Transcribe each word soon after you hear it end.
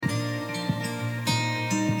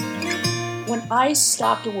When I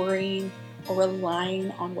stopped worrying or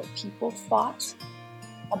relying on what people thought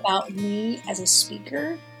about me as a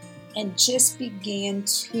speaker and just began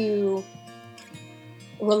to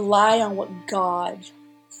rely on what God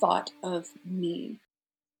thought of me.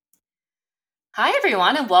 Hi,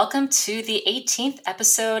 everyone, and welcome to the 18th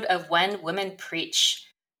episode of When Women Preach.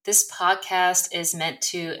 This podcast is meant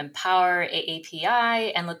to empower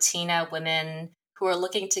AAPI and Latina women who are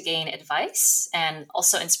looking to gain advice and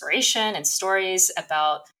also inspiration and stories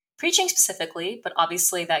about preaching specifically, but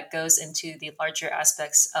obviously that goes into the larger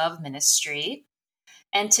aspects of ministry.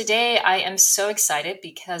 And today I am so excited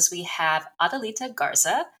because we have Adelita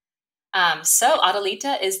Garza.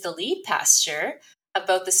 Adelita is the lead pastor of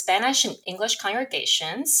both the Spanish and English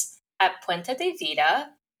congregations at Puente de Vida,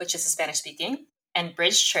 which is the Spanish speaking, and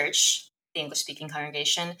Bridge Church, the English speaking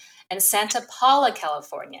congregation, in Santa Paula,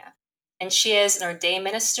 California. And she is an ordained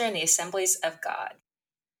minister in the Assemblies of God.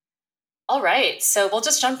 All right, so we'll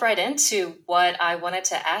just jump right into what I wanted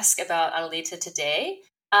to ask about Adelita today.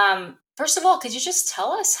 First of all, could you just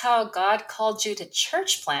tell us how God called you to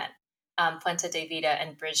church plant Puente de Vida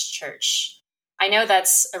and Bridge Church? I know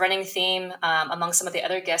that's a running theme among some of the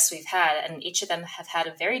other guests we've had, and each of them have had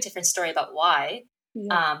a very different story about why.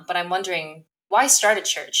 Yeah. But I'm wondering, why start a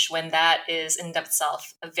church when that is in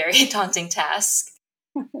itself a very daunting task?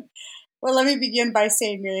 Well, let me begin by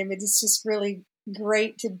saying, Miriam, it is just really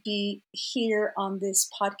great to be here on this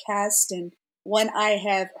podcast, and one I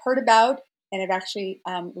have heard about and have actually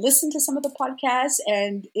listened to some of the podcasts,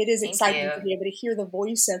 and it is exciting to be able to hear the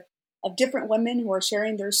voice of different women who are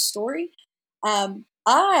sharing their story.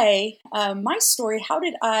 My story, how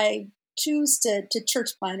did I choose to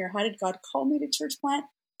church plant, or how did God call me to church plant?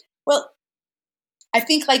 Well, I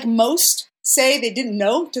think like most say they didn't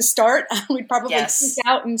know to start, we'd probably freak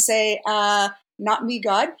out and say, not me,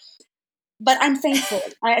 God. But I'm thankful.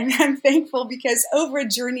 I'm thankful because over a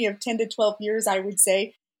journey of 10 to 12 years, I would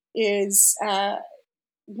say, is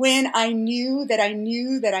when I knew that I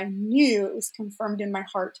knew that I knew it was confirmed in my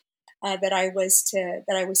heart that I was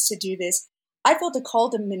to do this. I felt a call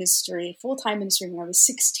to ministry, full-time ministry, when I was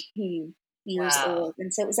 16 years old,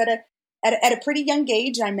 and so it was at a pretty young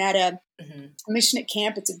age. I'm at a mission at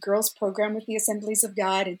camp. It's a girls' program with the Assemblies of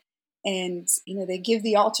God, and you know they give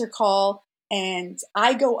the altar call, and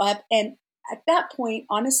I go up. And at that point,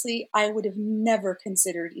 honestly, I would have never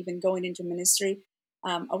considered even going into ministry.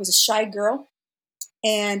 I was a shy girl.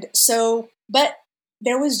 And so, but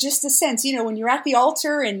there was just a sense, you know, when you're at the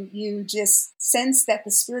altar and you just sense that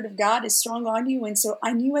the Spirit of God is strong on you. And so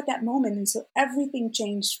I knew at that moment. And so everything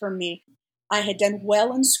changed for me. I had done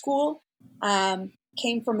well in school,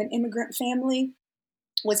 came from an immigrant family,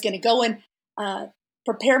 was going to go and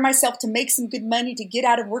prepare myself to make some good money to get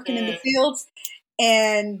out of working in the fields.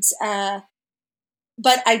 And,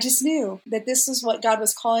 but I just knew that this is what God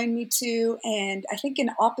was calling me to. And I think in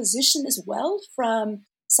opposition as well from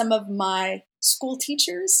some of my school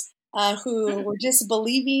teachers who were just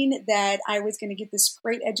believing that I was going to get this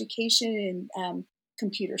great education in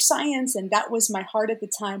computer science. And that was my heart at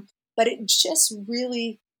the time. But it just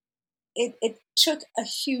really, it took a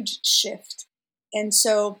huge shift. And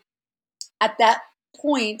so at that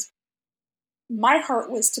point, my heart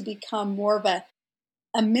was to become more of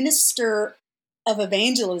a minister of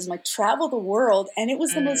evangelism. I travel the world, and it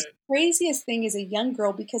was the most craziest thing as a young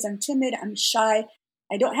girl because I'm timid, I'm shy,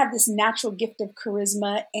 I don't have this natural gift of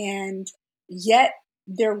charisma, and yet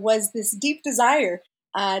there was this deep desire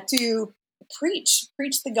to preach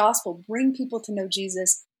the gospel, bring people to know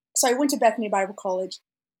Jesus. So I went to Bethany Bible College,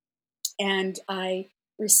 and I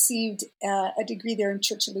received a degree there in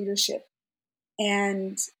church leadership.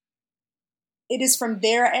 And it is from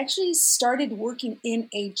there I actually started working in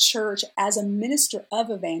a church as a minister of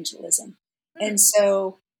evangelism. And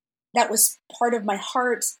so that was part of my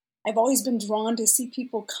heart. I've always been drawn to see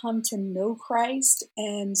people come to know Christ.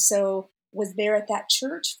 And so was there at that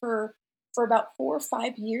church for about 4 or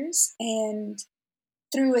 5 years. And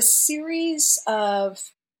through a series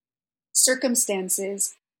of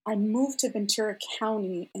circumstances, I moved to Ventura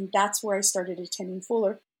County, and that's where I started attending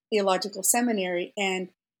Fuller Theological Seminary. And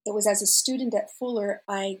it was as a student at Fuller,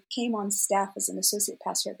 I came on staff as an associate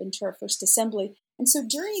pastor at Ventura First Assembly. And so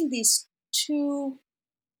during these two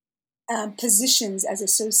positions as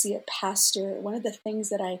associate pastor, one of the things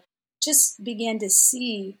that I just began to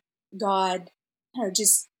see God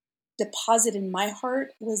just deposit in my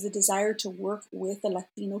heart was the desire to work with the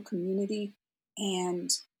Latino community. And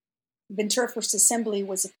Ventura First Assembly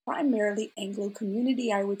was a primarily Anglo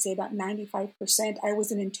community, I would say about 95%. I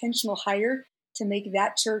was an intentional hire to make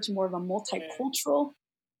that church more of a multicultural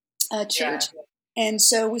church. And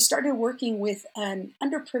so we started working with an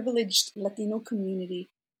underprivileged Latino community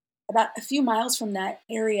about a few miles from that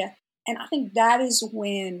area. And I think that is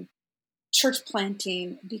when church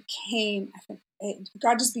planting became,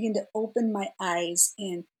 God just began to open my eyes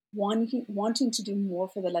in wanting to do more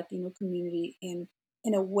for the Latino community in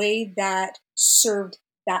a way that served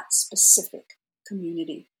that specific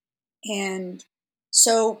community. And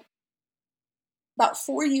so about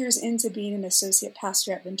 4 years into being an associate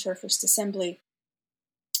pastor at Ventura First Assembly,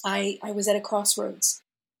 I was at a crossroads,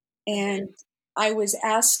 and I was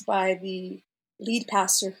asked by the lead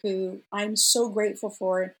pastor, who I'm so grateful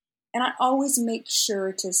for, and I always make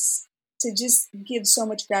sure to just give so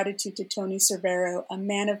much gratitude to Tony Cervero, a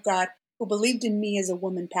man of God who believed in me as a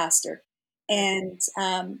woman pastor, and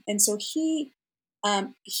so he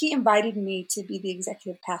invited me to be the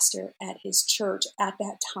executive pastor at his church at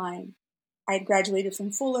that time. I had graduated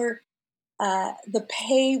from Fuller. The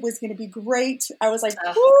pay was going to be great. I was like,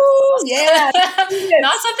 "Woo, yeah!"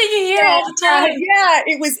 Not something you hear all the time. Yeah,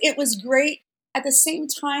 it was great. At the same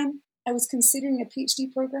time, I was considering a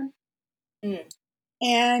PhD program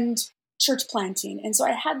and church planting, and so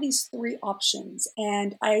I had these three options,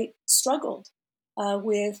 and I struggled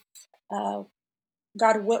with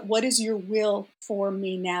God. What is your will for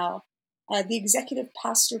me now? The executive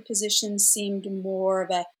pastor position seemed more of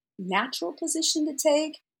a natural position to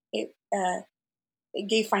take. It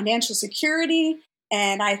gave financial security,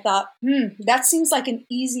 and I thought, that seems like an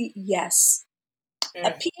easy yes.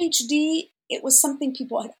 A PhD, it was something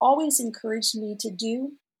people had always encouraged me to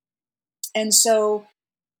do, and so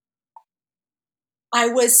I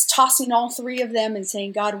was tossing all three of them and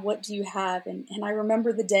saying, God, what do you have? And I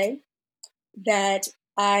remember the day that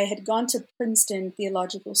I had gone to Princeton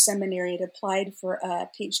Theological Seminary and applied for a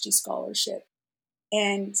PhD scholarship,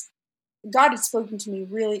 and God had spoken to me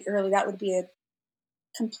really early. That would be a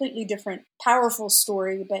completely different, powerful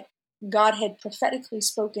story, but God had prophetically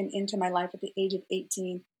spoken into my life at the age of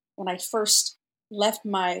 18 when I first left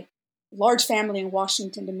my large family in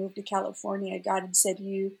Washington to move to California. God had said,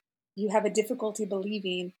 you have a difficulty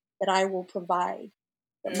believing that I will provide,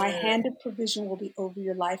 that my hand of provision will be over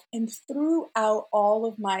your life. And throughout all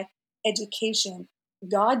of my education,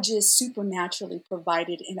 God just supernaturally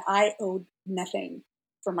provided, and I owed nothing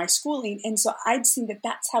for my schooling. And so I'd seen that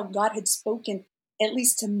that's how God had spoken, at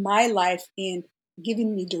least to my life, in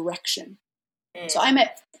giving me direction. So I'm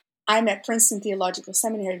at Princeton Theological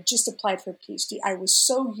Seminary. I just applied for a PhD. I was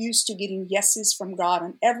so used to getting yeses from God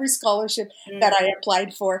on every scholarship that I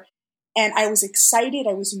applied for. And I was excited.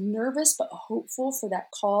 I was nervous, but hopeful for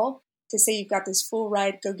that call to say, you've got this full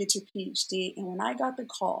ride, go get your PhD. And when I got the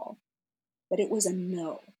call that it was a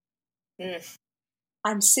no,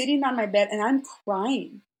 I'm sitting on my bed and I'm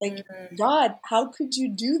crying. Like, God, how could you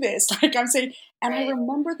do this? Like I'm saying, and I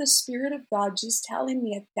remember the Spirit of God just telling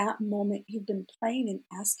me at that moment, you've been praying and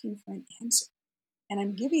asking for an answer, and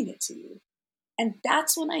I'm giving it to you. And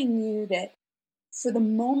that's when I knew that for the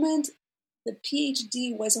moment, the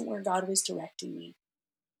PhD wasn't where God was directing me.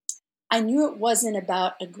 I knew it wasn't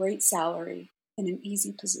about a great salary and an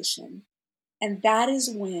easy position. And that is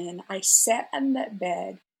when I sat on that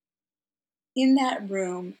bed in that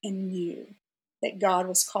room and knew that God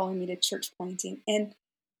was calling me to church planting. And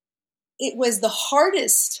it was the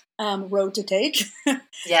hardest road to take.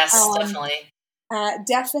 Yes, definitely.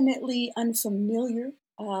 Definitely unfamiliar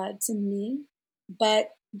to me, but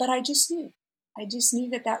I just knew. I just knew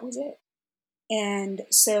that was it. And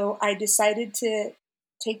so I decided to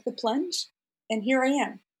take the plunge, and here I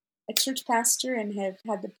am, a church pastor, and have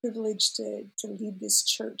had the privilege to lead this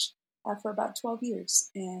church for about 12 years.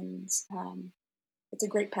 And it's a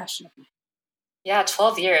great passion of mine. Yeah,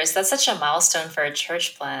 12 years. That's such a milestone for a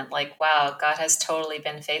church plant. Like, wow, God has totally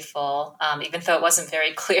been faithful, even though it wasn't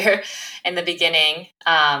very clear in the beginning.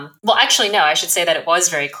 Well, actually, no, I should say that it was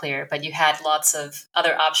very clear, but you had lots of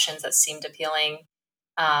other options that seemed appealing.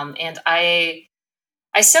 And I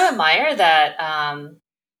so admire that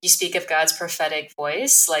you speak of God's prophetic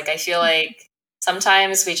voice. Like, I feel like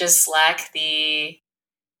sometimes we just lack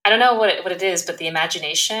I don't know what it is, but the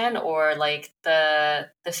imagination or like the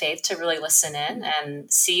faith to really listen in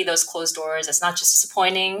and see those closed doors as not just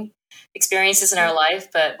disappointing experiences in our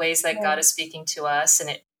life, but ways that God is speaking to us.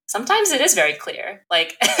 And sometimes it is very clear.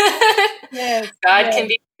 Like God can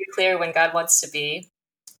be very clear when God wants to be.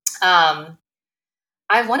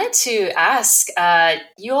 I wanted to ask,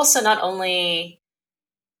 you also not only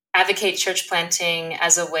advocate church planting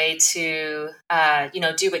as a way to,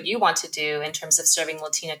 do what you want to do in terms of serving the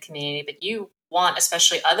Latina community, but you want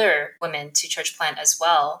especially other women to church plant as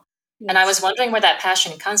well. Yes. And I was wondering where that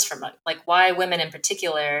passion comes from, like why women in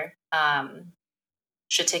particular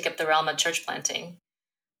should take up the realm of church planting?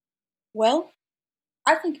 Well,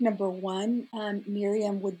 I think number one,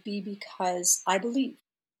 Miriam, would be because I believe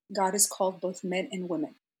God has called both men and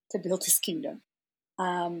women to build his kingdom.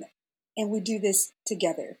 And we do this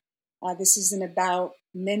together. This isn't about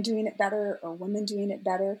men doing it better or women doing it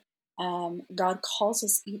better. God calls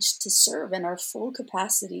us each to serve in our full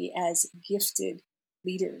capacity as gifted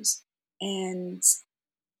leaders. And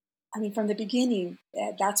I mean, from the beginning,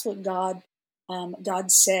 that's what God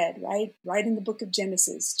said, right? Right in the book of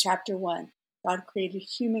Genesis, chapter 1. God created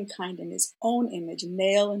humankind in his own image,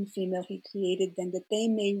 male and female. He created them that they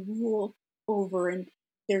may rule over. And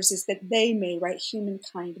there's this that they may, right?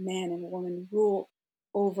 Humankind, man and woman, rule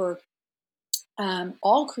over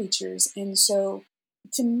all creatures. And so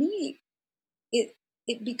to me,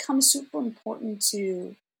 it becomes super important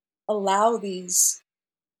to allow these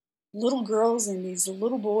little girls and these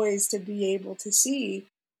little boys to be able to see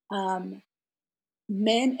um,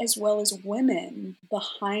 men as well as women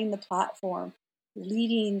behind the platform,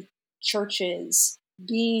 leading churches,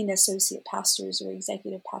 being associate pastors or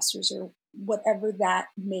executive pastors or whatever that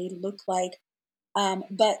may look like.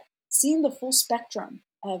 But seeing the full spectrum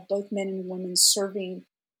of both men and women serving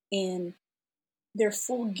in their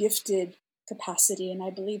full gifted capacity. And I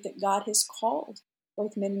believe that God has called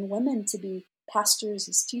both men and women to be pastors,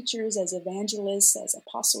 as teachers, as evangelists, as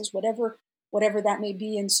apostles, whatever that may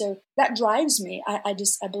be. And so that drives me. I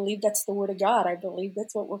believe that's the word of God. I believe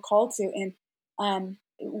that's what we're called to. And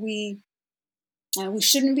we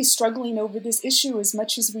shouldn't be struggling over this issue as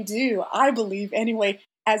much as we do, I believe anyway,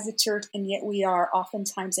 as a church. And yet we are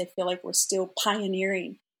oftentimes, I feel like we're still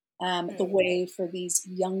pioneering the way for these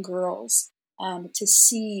young girls to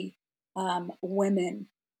see women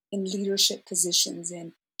in leadership positions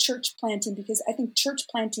in church planting, because I think church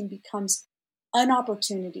planting becomes an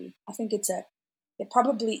opportunity. I think it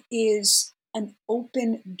probably is an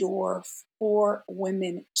open door for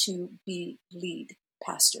women to be lead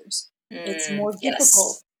pastors. It's more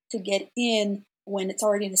difficult to get in when it's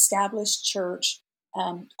already an established church.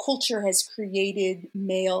 Culture has created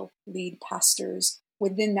male lead pastors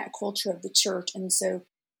within that culture of the church. And so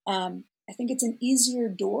I think it's an easier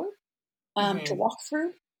door to walk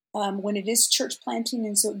through when it is church planting.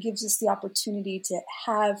 And so it gives us the opportunity to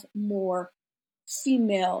have more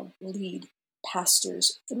female lead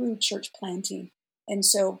pastors through church planting. And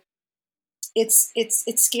so it's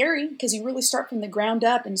scary because you really start from the ground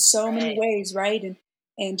up in so many ways, right?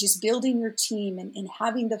 And just building your team and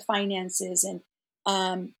having the finances and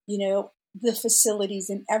the facilities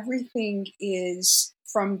and everything is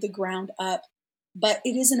from the ground up. But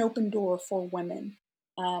it is an open door for women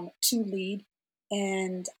to lead.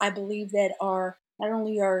 And I believe that not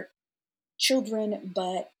only our children,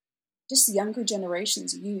 but just younger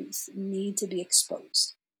generations, youth, need to be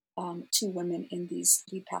exposed to women in these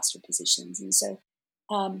lead pastor positions. And so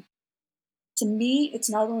to me, it's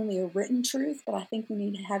not only a written truth, but I think we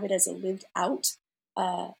need to have it as a lived out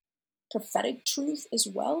prophetic truth as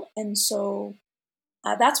well. And so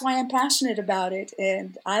that's why I'm passionate about it.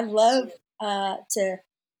 And I love to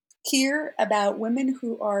hear about women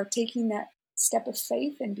who are taking that step of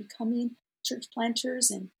faith and becoming church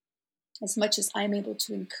planters. And as much as I'm able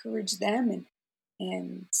to encourage them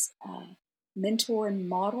and mentor and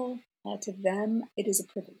model to them, it is a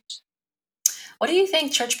privilege. What do you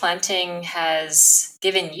think church planting has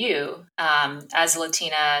given you as a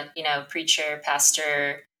Latina, preacher,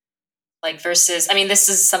 pastor, versus, I mean, this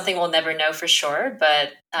is something we'll never know for sure,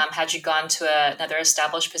 but had you gone to another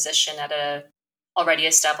established position at a already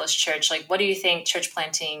established church, what do you think church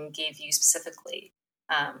planting gave you specifically?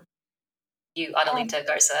 You, Adelita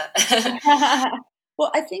Garza.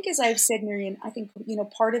 Well, I think, as I've said, Miriam, I think,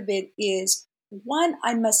 part of it is, one,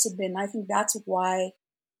 I think that's why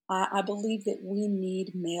I believe that we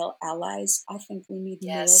need male allies. I think we need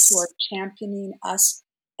males who are championing us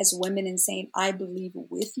as women and saying, I believe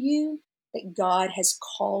with you that God has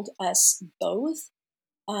called us both.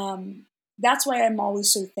 That's why I'm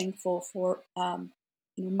always so thankful for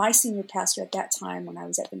my senior pastor at that time when I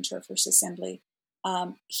was at Ventura First Assembly.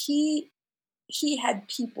 He had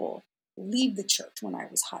people leave the church when I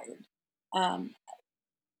was hired.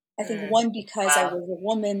 I think one, because I was a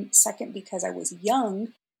woman, second, because I was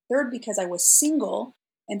young, third, because I was single,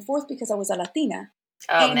 and fourth, because I was a Latina.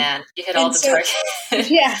 Oh, man, you hit all the targets.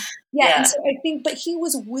 Yeah. And so I think, but he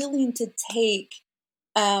was willing to take,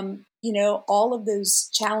 all of those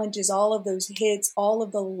challenges, all of those hits, all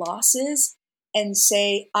of the losses, and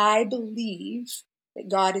say, I believe that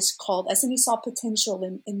God has called us, and he saw potential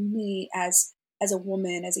in me as a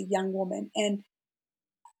woman, as a young woman. And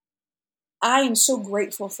I am so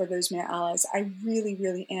grateful for those male allies. I really,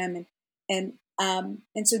 really am. And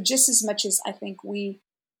And so just as much as I think we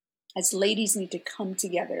as ladies need to come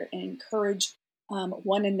together and encourage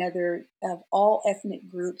one another of all ethnic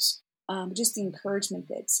groups, just the encouragement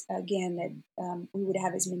that, again, that we would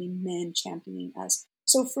have as many men championing us.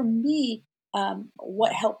 So for me,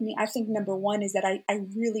 what helped me, I think number one is that I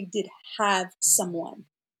really did have someone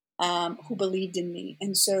who believed in me.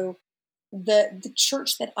 And so the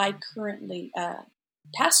church that I currently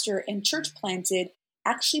pastor and church planted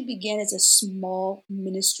actually began as a small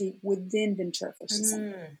ministry within Ventura First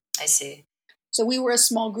Assembly. I see. So we were a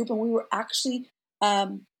small group, and we were actually,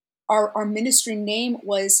 our ministry name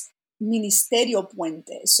was Ministerio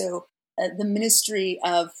Puente. So the ministry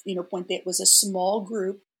of, Puente, it was a small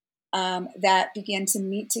group that began to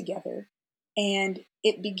meet together, and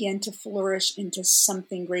it began to flourish into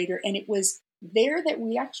something greater. And it was there that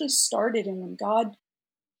we actually started. And when God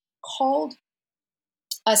called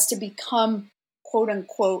us to become, quote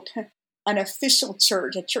unquote, an official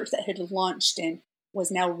church, a church that had launched and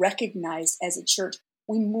was now recognized as a church,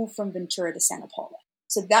 we moved from Ventura to Santa Paula.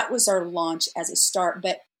 So that was our launch as a start.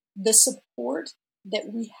 But the support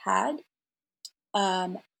that we had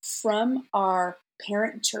from our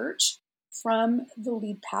parent church, from the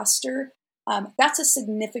lead pastor, that's a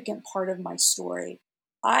significant part of my story.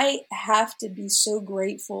 I have to be so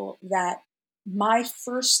grateful that my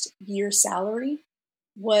first year salary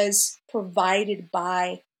was provided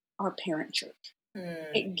by our parent church.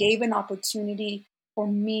 It gave an opportunity for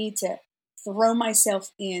me to throw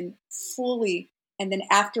myself in fully. And then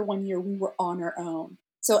after 1 year, we were on our own.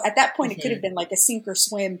 So at that point, it could have been like a sink or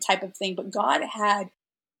swim type of thing. But God had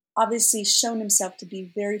obviously shown himself to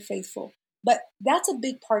be very faithful. But that's a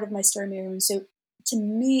big part of my story, Miriam. So to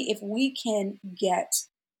me, if we can get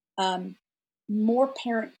more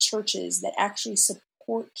parent churches that actually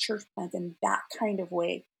support church plants in that kind of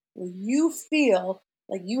way, where you feel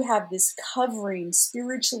like you have this covering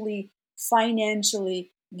spiritually,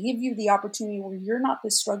 financially, give you the opportunity where you're not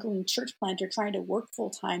the struggling church planter trying to work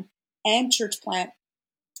full time and church plant,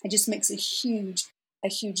 it just makes a huge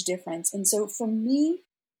difference. And so for me,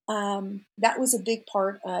 that was a big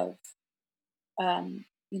part of,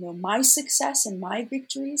 my success and my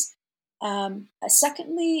victories.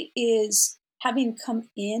 Secondly is having come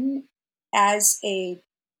in as a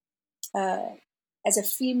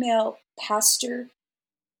female pastor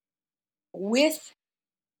with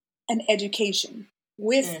an education,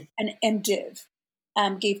 with an MDiv,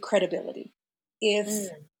 gave credibility.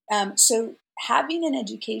 So having an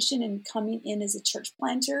education and coming in as a church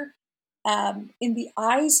planter, in the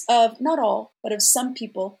eyes of not all, but of some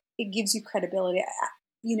people, it gives you credibility.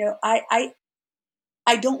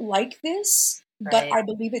 I don't like this, but I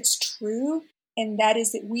believe it's true, and that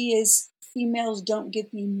is that we as females don't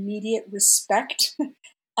get the immediate respect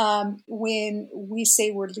when we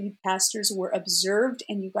say we're lead pastors. We're observed,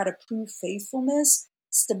 and you've got to prove faithfulness,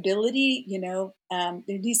 stability. There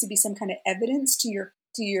needs to be some kind of evidence to your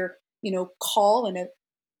call, and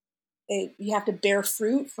you have to bear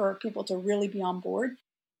fruit for people to really be on board.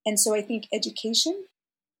 And so I think education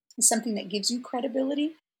is something that gives you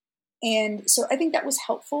credibility. And so I think that was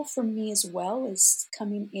helpful for me as well, as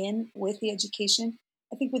coming in with the education.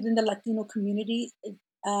 I think within the Latino community,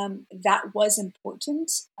 that was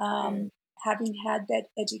important, having had that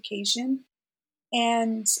education.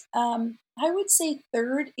 And I would say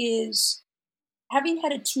third is having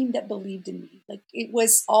had a team that believed in me. Like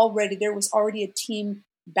there was already a team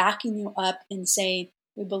backing you up and saying,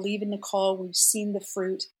 we believe in the call, we've seen the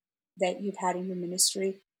fruit that you've had in your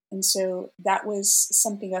ministry. And so that was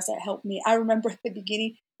something else that helped me. I remember at the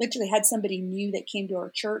beginning, literally had somebody new that came to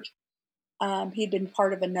our church. He had been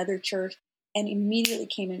part of another church and immediately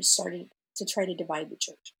came and started to try to divide the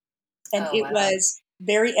church. And it was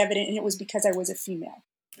very evident, and it was because I was a female.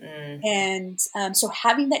 And so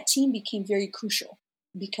having that team became very crucial,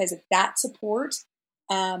 because of that support,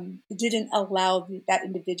 didn't allow that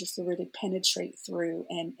individual to really penetrate through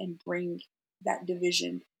and bring that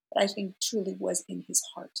division that I think truly was in his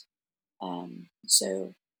heart.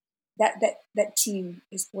 So that team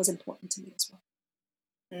was important to me as well.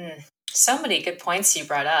 So many good points you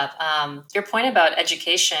brought up. Your point about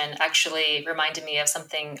education actually reminded me of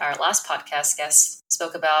something our last podcast guest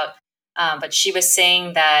spoke about. But she was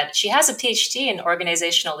saying that she has a PhD in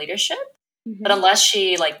organizational leadership, but unless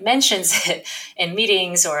she mentions it in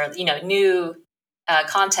meetings or new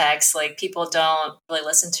contexts, people don't really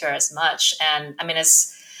listen to her as much. And I mean,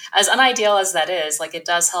 as unideal as that is, it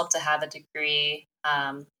does help to have a degree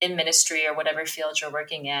in ministry or whatever field you're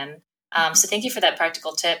working in. So thank you for that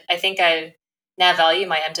practical tip. I think I now value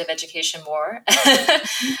my MDiv education more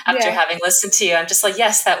after having listened to you. I'm just like,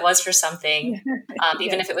 yes, that was for something,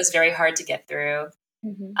 even if it was very hard to get through.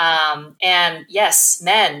 And yes,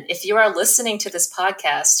 men, if you are listening to this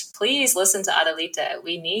podcast, please listen to Adelita.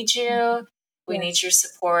 We need you. We need your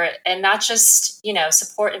support, and not just,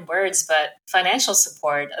 support in words, but financial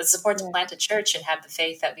support, support to plant a church and have the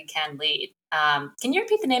faith that we can lead. Can you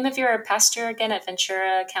repeat the name of your pastor again at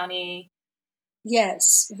Ventura County?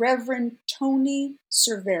 Yes, Reverend Tony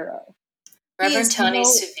Cervero. Reverend Tony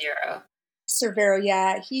Cervero,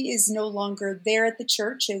 yeah. He is no longer there at the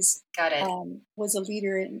church. Got it. Was a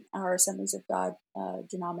leader in our Assemblies of God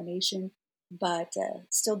denomination, but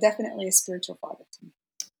still definitely a spiritual father to me.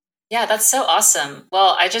 Yeah, that's so awesome.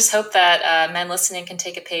 Well, I just hope that men listening can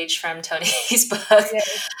take a page from Tony's book.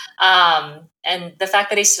 And the fact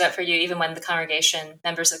that he stood up for you, even when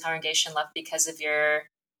members of the congregation left because of your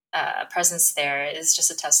presence there, is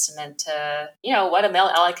just a testament to, what a male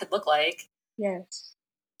ally could look like. Yes.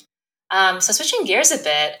 So switching gears a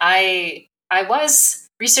bit, I was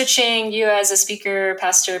researching you as a speaker,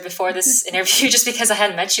 pastor, before this interview, just because I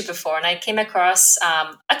hadn't met you before. And I came across a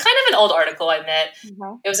kind of an old article, I admit.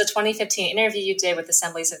 It was a 2015 interview you did with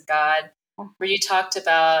Assemblies of God, where you talked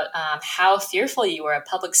about how fearful you were at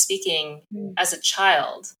public speaking as a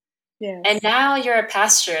child. Yes. And now you're a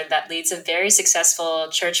pastor that leads a very successful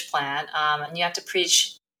church plant, and you have to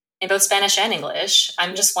preach in both Spanish and English.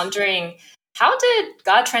 I'm just wondering, how did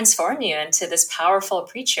God transform you into this powerful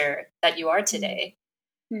preacher that you are today?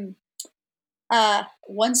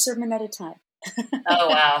 One sermon at a time. Oh,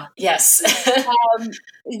 wow. Yes.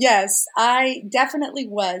 Yes, I definitely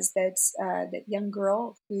was that young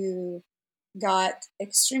girl who got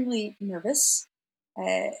extremely nervous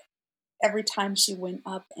every time she went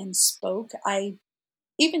up and spoke.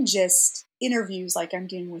 Even just interviews like I'm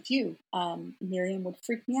doing with you, Miriam, would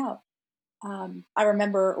freak me out. I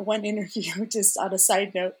remember one interview, just on a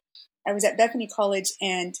side note, I was at Bethany College,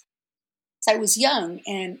 and I was young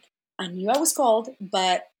and I knew I was called,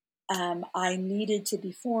 but I needed to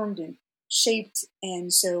be formed and shaped.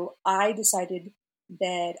 And so I decided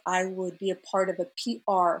that I would be a part of a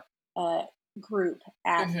PR group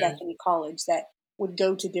at Bethany College that would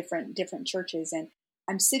go to different churches. And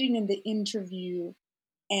I'm sitting in the interview,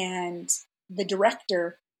 and the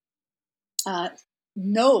director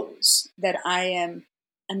knows that I am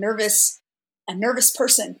a nervous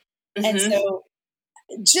person. And so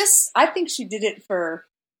I think she did it for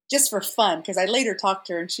fun, because I later talked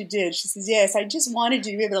to her and she says, yes, I just wanted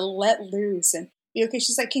you to be able to let loose and be okay.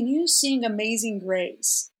 She's like, can you sing Amazing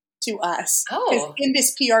Grace to us? Because in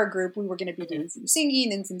this PR group, we were going to be doing some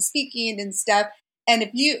singing and some speaking and stuff. And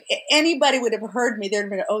if anybody would have heard me, they'd have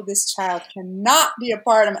been, oh, this child cannot be a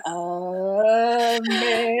part of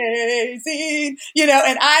amazing,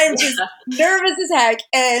 and I'm just nervous as heck.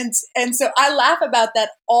 And so I laugh about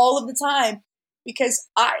that all of the time, because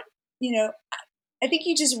I think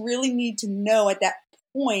you just really need to know at that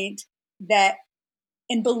point that,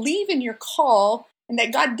 and believe in your call, and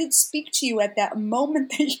that God did speak to you at that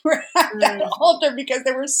moment that you were at that altar, because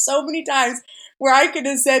there were so many times where I could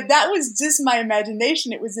have said, that was just my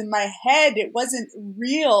imagination. It was in my head. It wasn't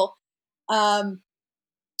real.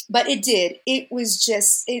 But it did. It was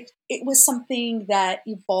just, it was something that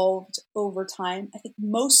evolved over time. I think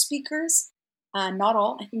most speakers, not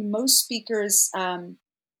all, I think most speakers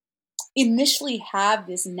initially have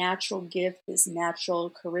this natural gift, this natural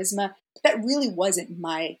charisma. But that really wasn't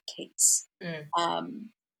my case.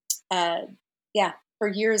 For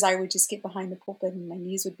years, I would just get behind the pulpit and my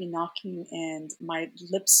knees would be knocking and my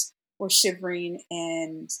lips were shivering.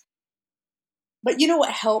 But you know what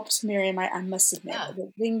helped, Miriam? I must admit,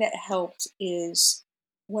 the thing that helped is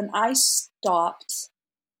when I stopped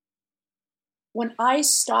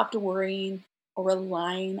worrying or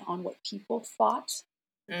relying on what people thought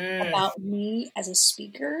about me as a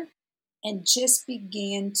speaker, and just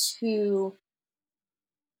began to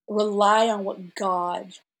rely on what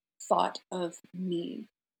God thought of me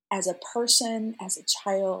as a person, as a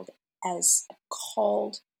child, as a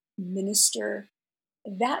called minister.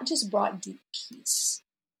 That just brought deep peace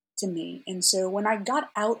to me. And so when I got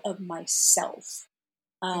out of myself,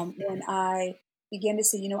 when I began to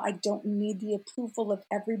say, I don't need the approval of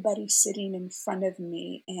everybody sitting in front of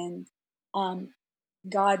me, and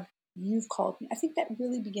God, you've called me, I think that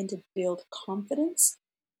really began to build confidence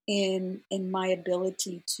in my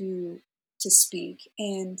ability to speak,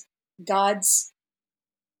 and God's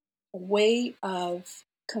way of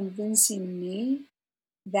convincing me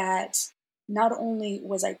that not only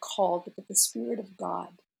was I called, but that the Spirit of God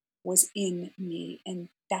was in me, and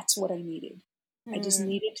that's what I needed. I just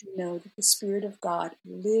needed to know that the Spirit of God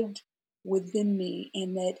lived within me,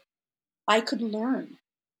 and that I could learn.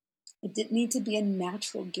 It didn't need to be a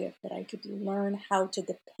natural gift, but I could learn how to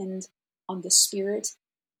depend on the Spirit,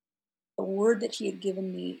 the word that He had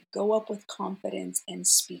given me, go up with confidence and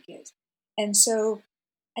speak it. And so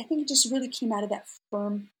I think it just really came out of that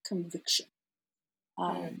firm conviction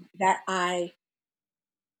that I,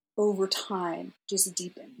 over time, just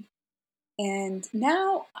deepened. And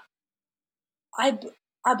now I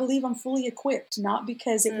believe I'm fully equipped, not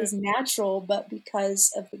because it was natural, but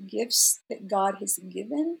because of the gifts that God has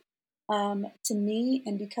given to me,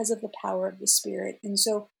 and because of the power of the Spirit. And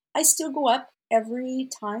so I still go up every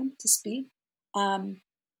time to speak.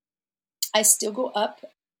 I still go up,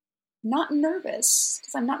 not nervous,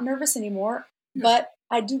 because I'm not nervous anymore, but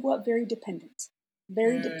I do go up very dependent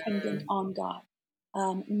on God,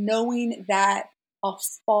 knowing that I'll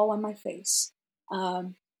fall on my face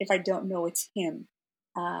if I don't know it's Him,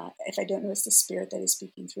 if I don't know it's the Spirit that is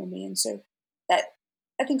speaking through me. And so that,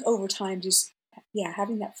 I think over time, just,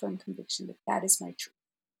 having that firm conviction that is my truth.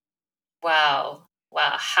 Wow.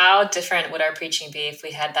 How different would our preaching be if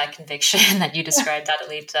we had that conviction that you described,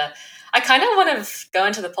 Adelita? I kind of want to go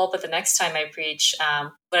into the pulpit the next time I preach,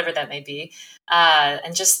 whatever that may be,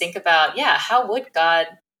 and just think about, how would God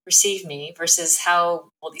receive me versus how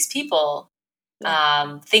will these people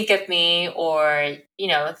think of me, or,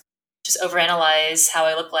 just overanalyze how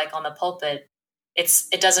I look like on the pulpit.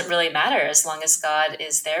 It doesn't really matter as long as God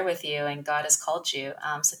is there with you and God has called you.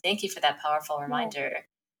 So thank you for that powerful reminder.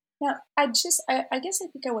 Now, I guess I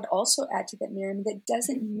think I would also add to that, Miriam, that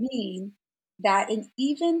doesn't mean that, and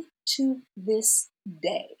even to this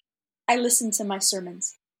day, I listen to my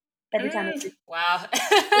sermons every time I preach. Wow,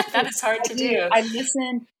 that is hard to do. I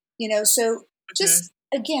listen, so just,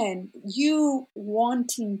 again, you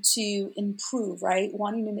wanting to improve, right?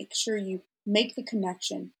 Wanting to make sure you make the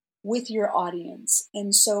connection with your audience.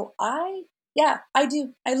 And so I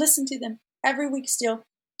do. I listen to them every week still.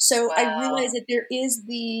 So I realize that there is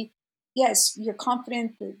you're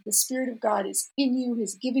confident that the Spirit of God is in you,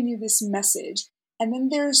 has given you this message. And then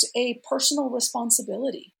there's a personal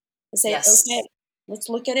responsibility to say, okay, let's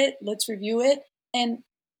look at it, let's review it, and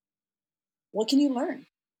what can you learn?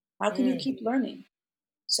 How can you keep learning?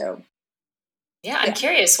 So, I'm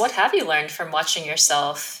curious, what have you learned from watching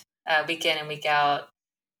yourself week in and week out?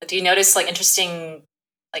 Do you notice interesting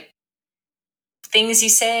things you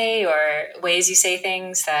say or ways you say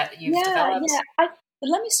things that you've developed?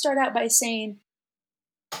 Let me start out by saying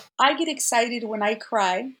I get excited when I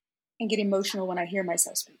cry and get emotional when I hear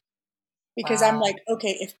myself speak. Because I'm like,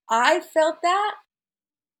 okay, if I felt that,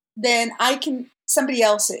 then somebody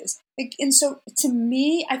else is. And so to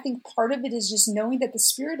me, I think part of it is just knowing that the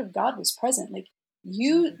Spirit of God was present. Like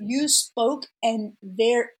you spoke, and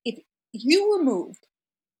if you were moved.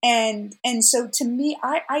 And so to me,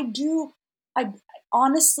 I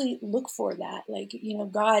honestly look for that. Like,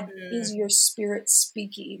 God, is your Spirit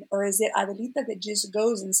speaking? Or is it Adelita that just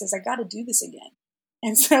goes and says, I got to do this again?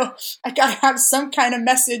 And so I got to have some kind of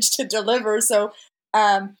message to deliver. So,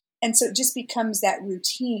 and so it just becomes that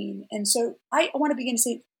routine. And so I want to begin to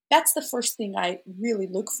say, that's the first thing I really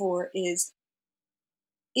look for is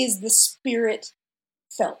the Spirit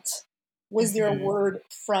felt? Was there a word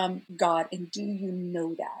from God? And do you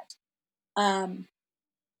know that?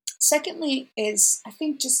 Secondly is, I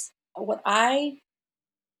think, just what I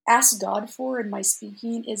ask God for in my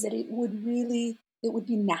speaking is that it would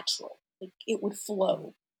be natural. Like it would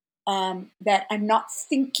flow. That I'm not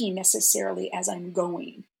thinking necessarily as I'm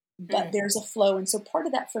going, but there's a flow. And so part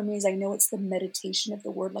of that for me is I know it's the meditation of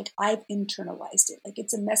the word. Like I've internalized it. Like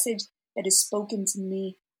it's a message that is spoken to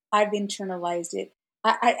me. I've internalized it.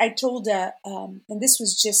 I told, and this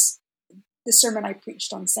was just the sermon I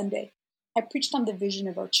preached on Sunday. I preached on the vision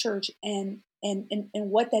of our church and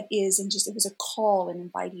what that is, and just it was a call and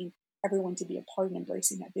inviting everyone to be a part and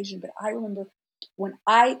embracing that vision. But I remember when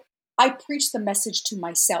I preach the message to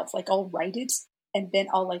myself, like I'll write it and then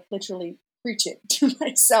I'll literally preach it to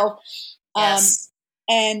myself.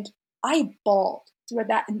 And I bawled through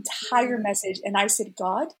that entire message. And I said,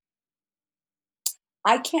 God,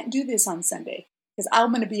 I can't do this on Sunday because I'm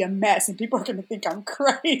going to be a mess and people are going to think I'm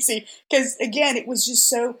crazy. Because again, it was just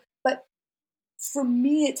so, but for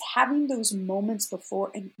me, it's having those moments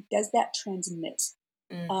before, and does that transmit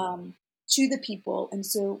to the people? And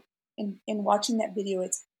so in watching that video,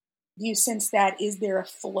 do you sense that? Is there a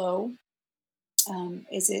flow?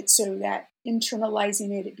 Is it so that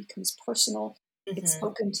internalizing it becomes personal? It's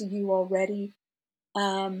spoken to you already.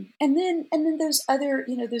 And then those other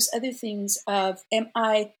things of, am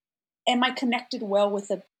I connected well with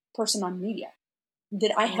a person on media?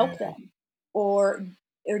 Did I help them? Or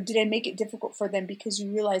did I make it difficult for them because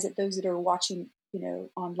you realize that those that are watching,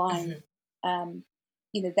 online,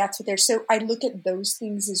 that's what they're. So I look at those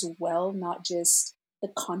things as well, not just the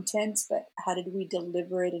content, but how did we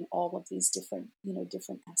deliver it in all of these different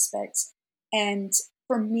aspects. And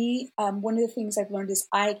for me, one of the things I've learned is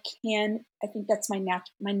I think that's my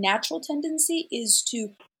natural tendency is to,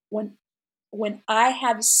 when I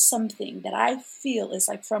have something that I feel is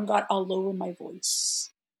like from God, I'll lower my voice.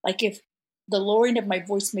 Like if the lowering of my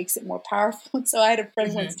voice makes it more powerful. So I had a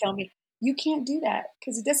friend once tell me, you can't do that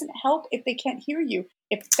because it doesn't help if they can't hear you.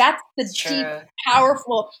 If that's the deep,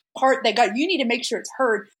 powerful part that God, you need to make sure it's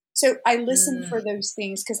heard. So I listen for those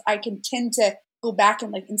things because I can tend to go back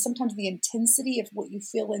and sometimes the intensity of what you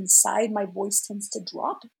feel inside, my voice tends to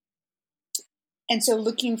drop. And so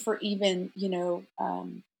looking for even,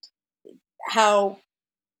 how,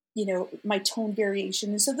 my tone variation.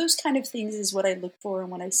 And so those kind of things is what I look for.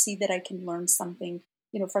 And when I see that I can learn something,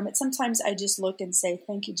 from it, sometimes I just look and say,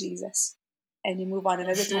 thank you, Jesus. And you move on.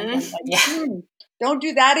 Another time I'm like, don't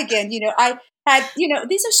do that again. I had,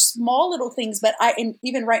 these are small little things, but and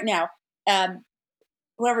even right now,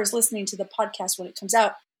 whoever's listening to the podcast when it comes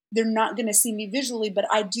out, they're not going to see me visually, but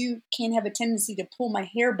I can have a tendency to pull my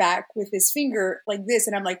hair back with this finger like this.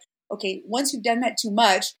 And I'm like, okay, once you've done that too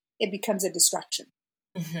much, it becomes a distraction.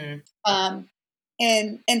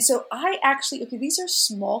 And so I actually, these are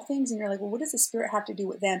small things. And you're like, well, what does the Spirit have to do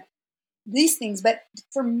with them? These things. But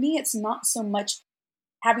for me, it's not so much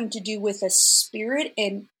having to do with a spirit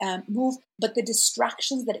and move, but the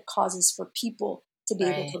distractions that it causes for people to be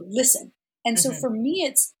able to listen. And so for me,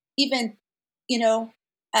 it's even,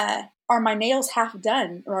 are my nails half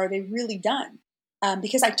done or are they really done?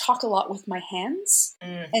 Because I talk a lot with my hands.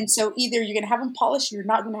 And so either you're going to have them polished or you're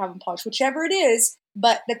not going to have them polished, whichever it is,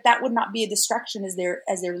 but that would not be a distraction as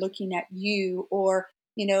they're looking at you. Or,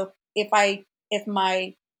 if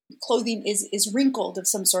my clothing is wrinkled of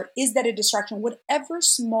some sort, is that a distraction? Whatever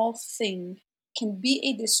small thing can be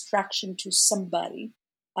a distraction to somebody.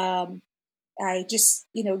 I just,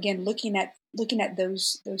 again, looking at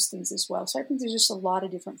those things as well. So I think there's just a lot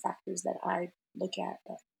of different factors that I look at.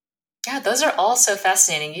 Yeah, those are all so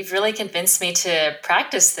fascinating. You've really convinced me to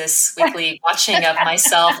practice this weekly watching of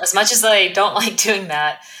myself, as much as I don't like doing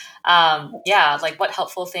that. Like what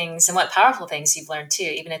helpful things and what powerful things you've learned too,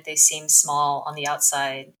 even if they seem small on the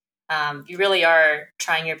outside. You really are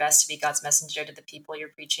trying your best to be God's messenger to the people you're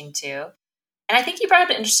preaching to. And I think you brought up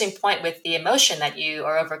an interesting point with the emotion that you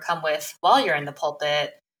are overcome with while you're in the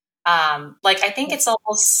pulpit. I think it's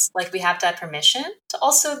almost like we have to have permission to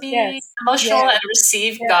also be emotional and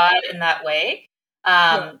receive God in that way.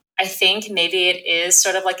 I think maybe it is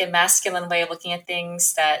sort of like a masculine way of looking at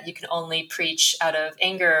things that you can only preach out of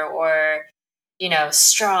anger or,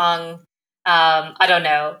 strong, I don't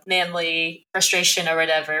know, manly frustration or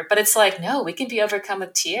whatever. But it's like, no, we can be overcome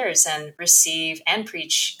with tears and receive and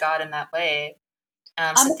preach God in that way.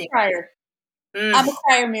 I'm a crier. I'm a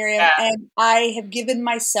crier, Miriam, and I have given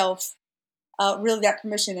myself really that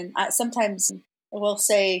permission. And sometimes I will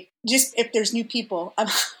say, just if there's new people,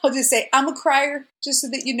 I'll just say I'm a crier, just so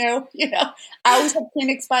that you know. I always have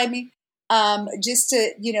Kleenex by me, just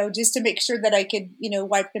to make sure that I could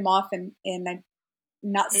wipe them off and I'm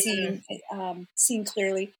not seeing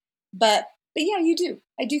clearly. But yeah, you do.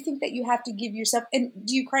 I do think that you have to give yourself. And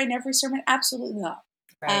do you cry in every sermon? Absolutely not.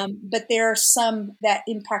 Right. But there are some that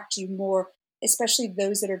impact you more, especially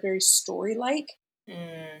those that are very story-like.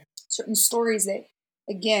 Certain stories that,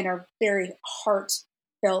 again, are very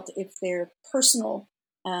heartfelt, if they're personal,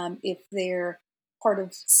 if they're part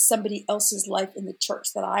of somebody else's life in the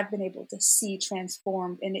church that I've been able to see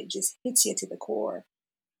transformed, and it just hits you to the core.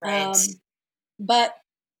 Right. But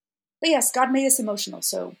yes, God made us emotional,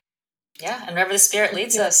 so. Yeah, and wherever the Spirit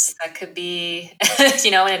leads us, that could be,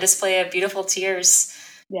 in a display of beautiful tears.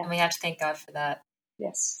 Yeah. And we have to thank God for that.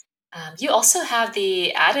 Yes. You also have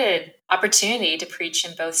the added opportunity to preach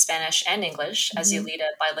in both Spanish and English as you lead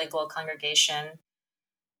a bilingual congregation.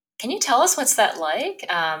 Can you tell us what's that like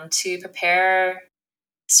to prepare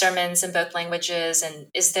sermons in both languages? And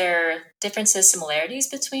is there differences, similarities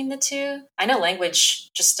between the two? I know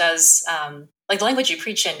language just does, the language you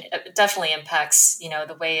preach in definitely impacts,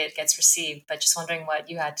 the way it gets received, but just wondering what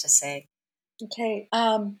you had to say. Okay.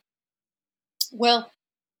 Well,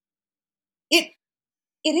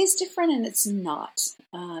 it is different and it's not,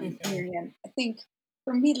 Miriam. I think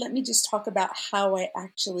for me, let me just talk about how I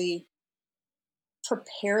actually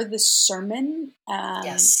prepare the sermon.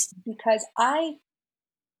 Yes. Because I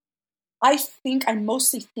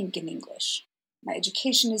mostly think in English. My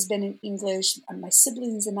education has been in English. My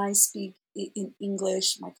siblings and I speak in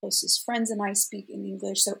English. My closest friends and I speak in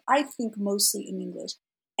English. So I think mostly in English.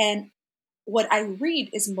 And what I read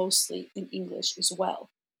is mostly in English as well.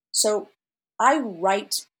 So I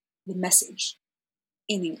write the message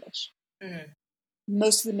in English. Mm.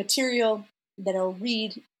 Most of the material that I'll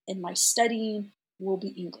read in my studying will be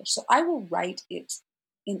English. So I will write it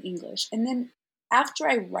in English. And then after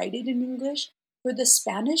I write it in English, for the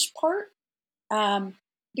Spanish part,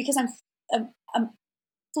 because I'm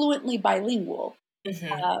fluently bilingual,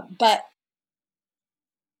 but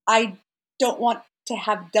I don't want to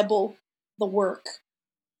have double the work.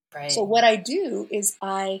 Right. So what I do is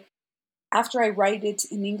after I write it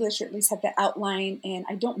in English, or at least have the outline, and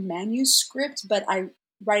I don't manuscript, but I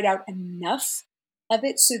write out enough of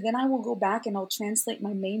it. So then I will go back and I'll translate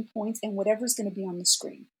my main points and whatever's going to be on the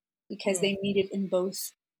screen, because they need it in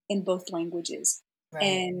both languages. Right.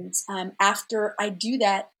 And after I do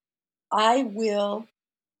that, I will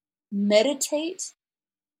meditate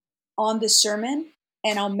on the sermon,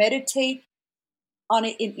 and I'll meditate on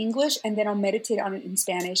it in English, and then I'll meditate on it in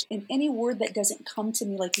Spanish. And any word that doesn't come to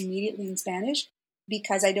me like immediately in Spanish,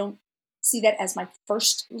 because I don't see that as my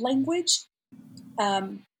first language,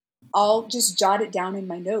 I'll just jot it down in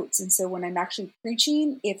my notes. And so when I'm actually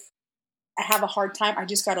preaching, if I have a hard time, I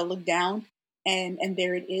just got to look down and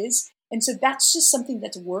there it is. And so that's just something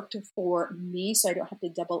that's worked for me, so I don't have to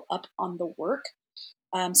double up on the work.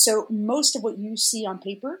 So most of what you see on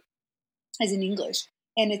paper is in English,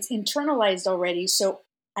 and it's internalized already. So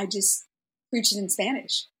I just preach it in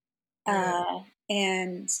Spanish.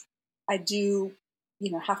 And I do,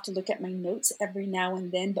 have to look at my notes every now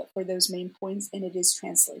and then, but for those main points, and it is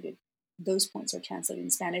translated. Those points are translated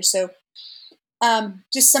in Spanish. So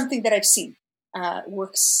just something that I've seen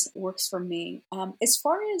works for me. As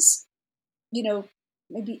far as,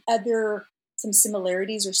 maybe some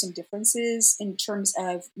similarities or some differences in terms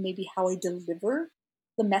of maybe how I deliver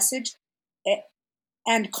the message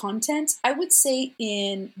and content, I would say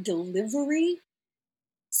in delivery,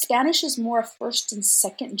 Spanish is more first and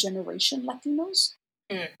second generation Latinos.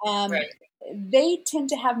 Right. They tend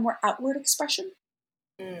to have more outward expression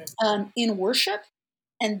in worship,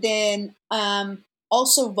 and then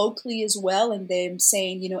also vocally as well, and them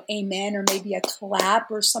saying, amen, or maybe a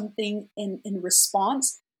clap or something in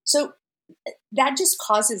response. So that just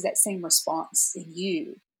causes that same response in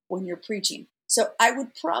you when you're preaching. So I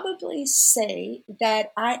would probably say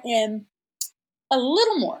that I am a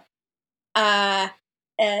little more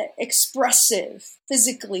expressive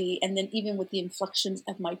physically, and then even with the inflections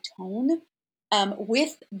of my tone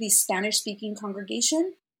with the Spanish-speaking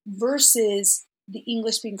congregation versus the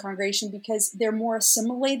English-speaking congregation, because they're more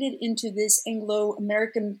assimilated into this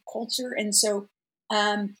Anglo-American culture. And so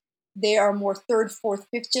they are more third, fourth,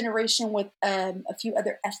 fifth generation with a few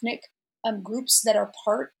other ethnic groups that are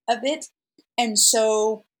part of it. And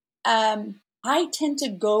so I tend to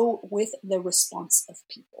go with the response of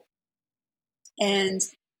people. And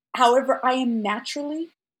however, I am naturally,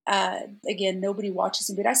 again, nobody watches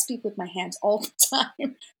me, but I speak with my hands all the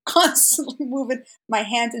time, constantly moving my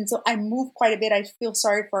hands. And so I move quite a bit. I feel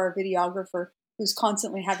sorry for our videographer who's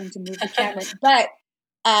constantly having to move the camera. But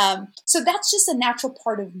so that's just a natural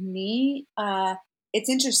part of me. It's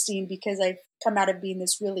interesting because I've come out of being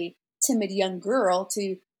this really timid young girl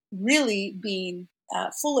to really being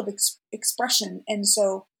full of expression. And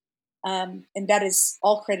so, and that is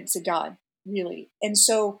all credit to God, really. And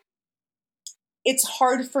so it's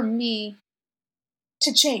hard for me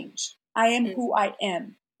to change. I am who I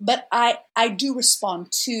am, but I do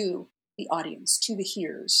respond to the audience, to the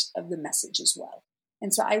hearers of the message as well.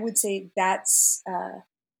 And so I would say that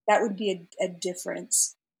would be a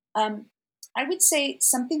difference. I would say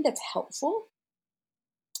something that's helpful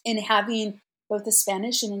in having both a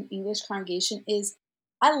Spanish and an English congregation is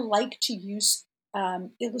I like to use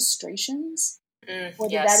illustrations,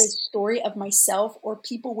 whether that is story of myself or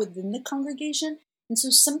people within the congregation. And so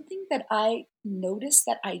something that I notice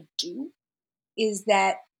that I do is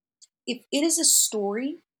that if it is a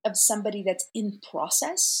story of somebody that's in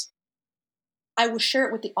process, I will share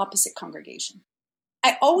it with the opposite congregation.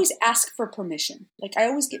 I always ask for permission. Like I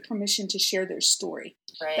always get permission to share their story.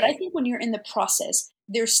 Right. But I think when you're in the process,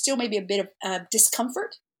 there's still maybe a bit of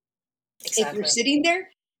discomfort if you're sitting there.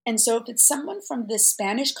 And so if it's someone from the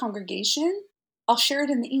Spanish congregation, I'll share it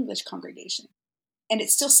in the English congregation. And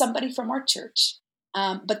it's still somebody from our church,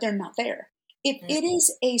 but they're not there. If it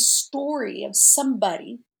is a story of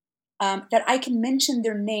somebody that I can mention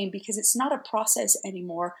their name because it's not a process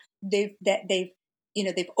anymore, they've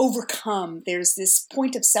overcome, there's this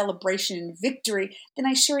point of celebration and victory, then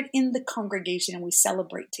I share it in the congregation and we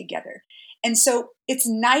celebrate together. And so it's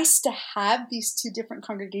nice to have these two different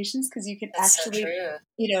congregations because you can That's actually, so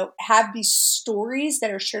true. have these stories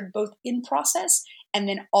that are shared both in process and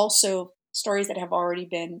then also stories that have already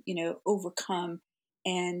been, overcome.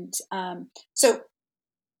 And so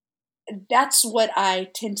that's what I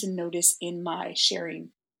tend to notice in my sharing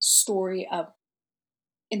story of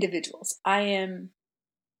individuals. I am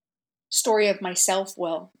story of myself.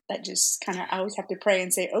 Well, that just kind of, I always have to pray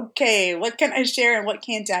and say, okay, what can I share and what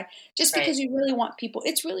can't I? Just because you really want people,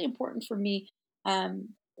 it's really important for me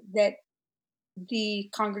that the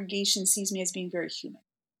congregation sees me as being very human.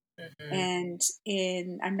 And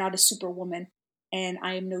I'm not a superwoman, and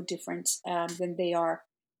I am no different than they are.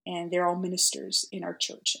 And they're all ministers in our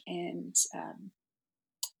church. And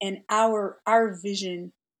our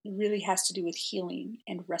vision really has to do with healing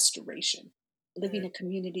and restoration, living a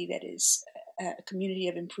community that is a community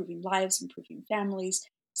of improving lives, improving families,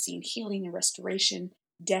 seeing healing and restoration,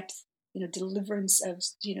 depth, deliverance of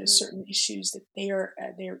certain issues that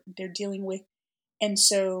they're dealing with. And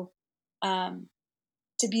so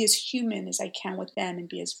to be as human as I can with them and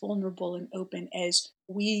be as vulnerable and open as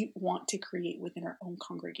we want to create within our own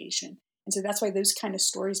congregation. And so that's why those kind of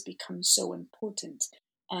stories become so important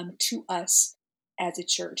to us as a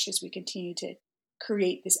church as we continue to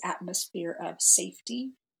create this atmosphere of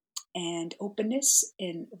safety and openness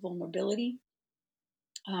and vulnerability.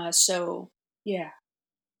 So, yeah,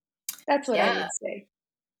 that's what I would say.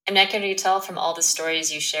 And I can really tell from all the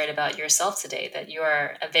stories you shared about yourself today that you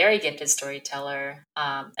are a very gifted storyteller,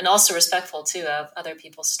 and also respectful too of other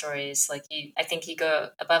people's stories. Like I think you go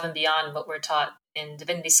above and beyond what we're taught in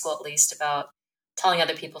divinity school, at least, about telling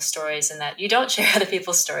other people's stories, and that you don't share other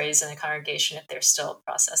people's stories in a congregation if they're still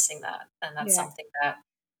processing that. And that's something that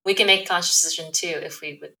we can make a conscious decision too if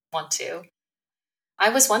we would want to. I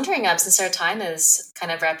was wondering, since our time is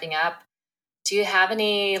kind of wrapping up, do you have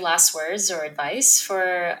any last words or advice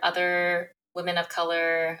for other women of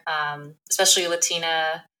color, especially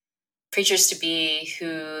Latina preachers to be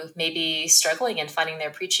who may be struggling in finding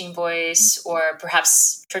their preaching voice, or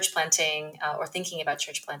perhaps church planting or thinking about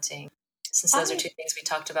church planting? Since those are two things we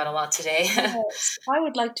talked about a lot today. Yes, I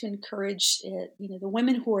would like to encourage the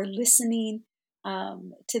women who are listening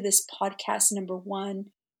to this podcast. Number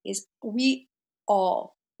one is we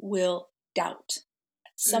all will doubt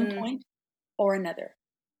at some point or another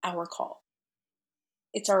our call.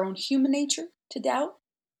 It's our own human nature to doubt.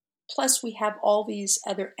 Plus, we have all these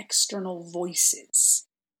other external voices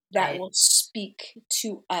that will speak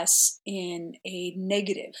to us in a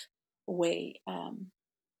negative way,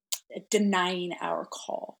 denying our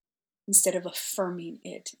call instead of affirming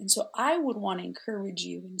it. And so I would want to encourage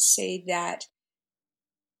you and say that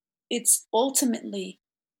it's ultimately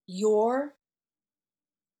your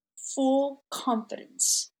full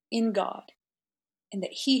confidence in God and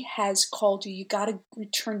that He has called you. You got to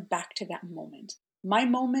return back to that moment. My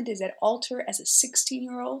moment is at altar as a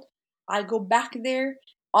 16-year-old. I go back there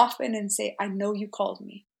often and say, I know you called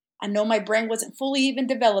me. I know my brain wasn't fully even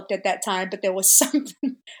developed at that time, but there was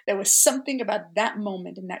something about that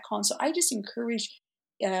moment and that call. And so I just encourage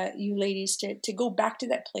you ladies to go back to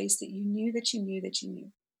that place that you knew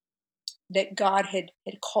that God had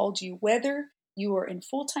called you, whether you are in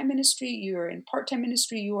full-time ministry, you are in part-time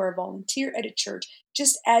ministry, you are a volunteer at a church,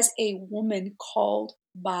 just as a woman called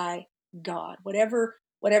by God, whatever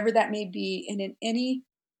that may be. And in any,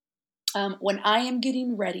 when I am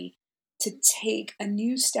getting ready to take a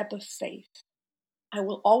new step of faith, I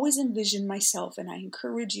will always envision myself, and I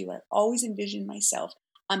encourage you, I always envision myself.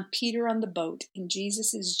 I'm Peter on the boat, and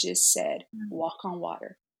Jesus has just said, walk on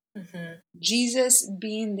water. Jesus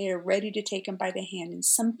being there ready to take him by the hand, and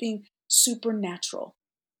something supernatural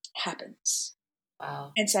happens.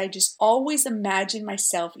 Wow. And so I just always imagine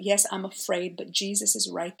myself, yes, I'm afraid, but Jesus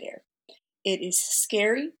is right there. It is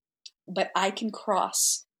scary, but I can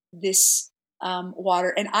cross this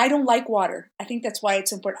water. And I don't like water. I think that's why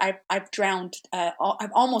it's important. I've drowned.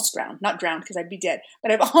 I've almost drowned. Not drowned because I'd be dead,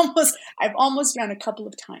 but I've almost drowned a couple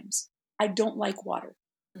of times. I don't like water.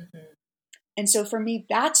 And so for me,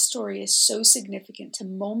 that story is so significant to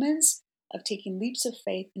moments of taking leaps of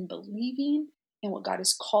faith and believing in what God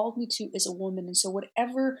has called me to as a woman. And so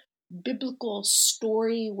whatever biblical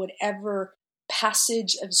story, whatever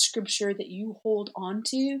passage of scripture that you hold on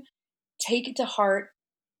to, take it to heart.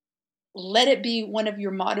 Let it be one of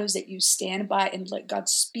your mottos that you stand by, and let God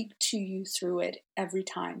speak to you through it every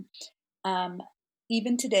time.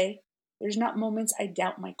 Even today, there's not moments I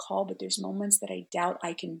doubt my call, but there's moments that I doubt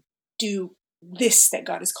I can do this that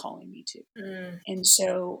God is calling me to. And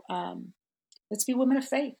so let's be women of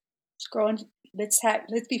faith. Let's grow and let's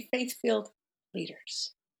be faith-filled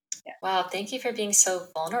leaders. Yeah. Wow, thank you for being so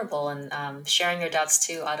vulnerable and sharing your doubts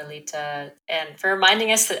too, Adelita, and for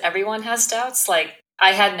reminding us that everyone has doubts. Like,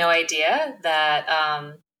 I had no idea that,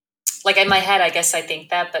 like in my head, I guess I think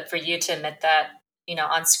that, but for you to admit that,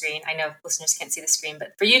 on screen, I know listeners can't see the screen,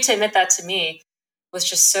 but for you to admit that to me was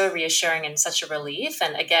just so reassuring and such a relief.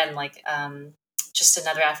 And again, like, just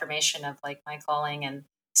another affirmation of like my calling, and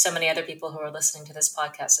so many other people who are listening to this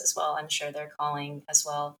podcast as well. I'm sure they're calling as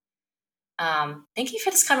well. Thank you for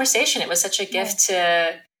this conversation. It was such a gift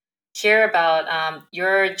to hear about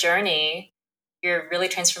your journey, your really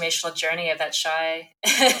transformational journey of that shy,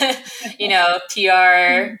 PR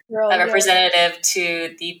representative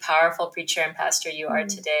to the powerful preacher and pastor you are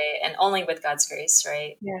today, and only with God's grace,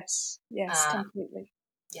 right? Yes, completely.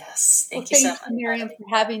 Yes. Thank you so much, Miriam, for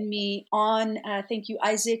having me on. Thank you,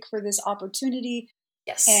 Isaac, for this opportunity.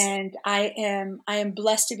 Yes. And I am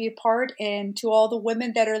blessed to be a part. And to all the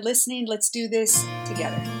women that are listening, let's do this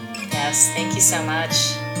together. Yes. Thank you so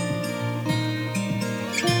much.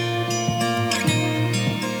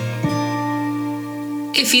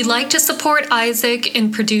 If you'd like to support Isaac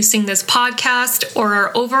in producing this podcast or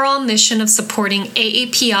our overall mission of supporting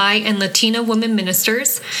AAPI and Latina women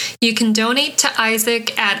ministers, you can donate to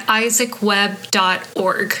Isaac at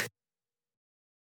isaacweb.org.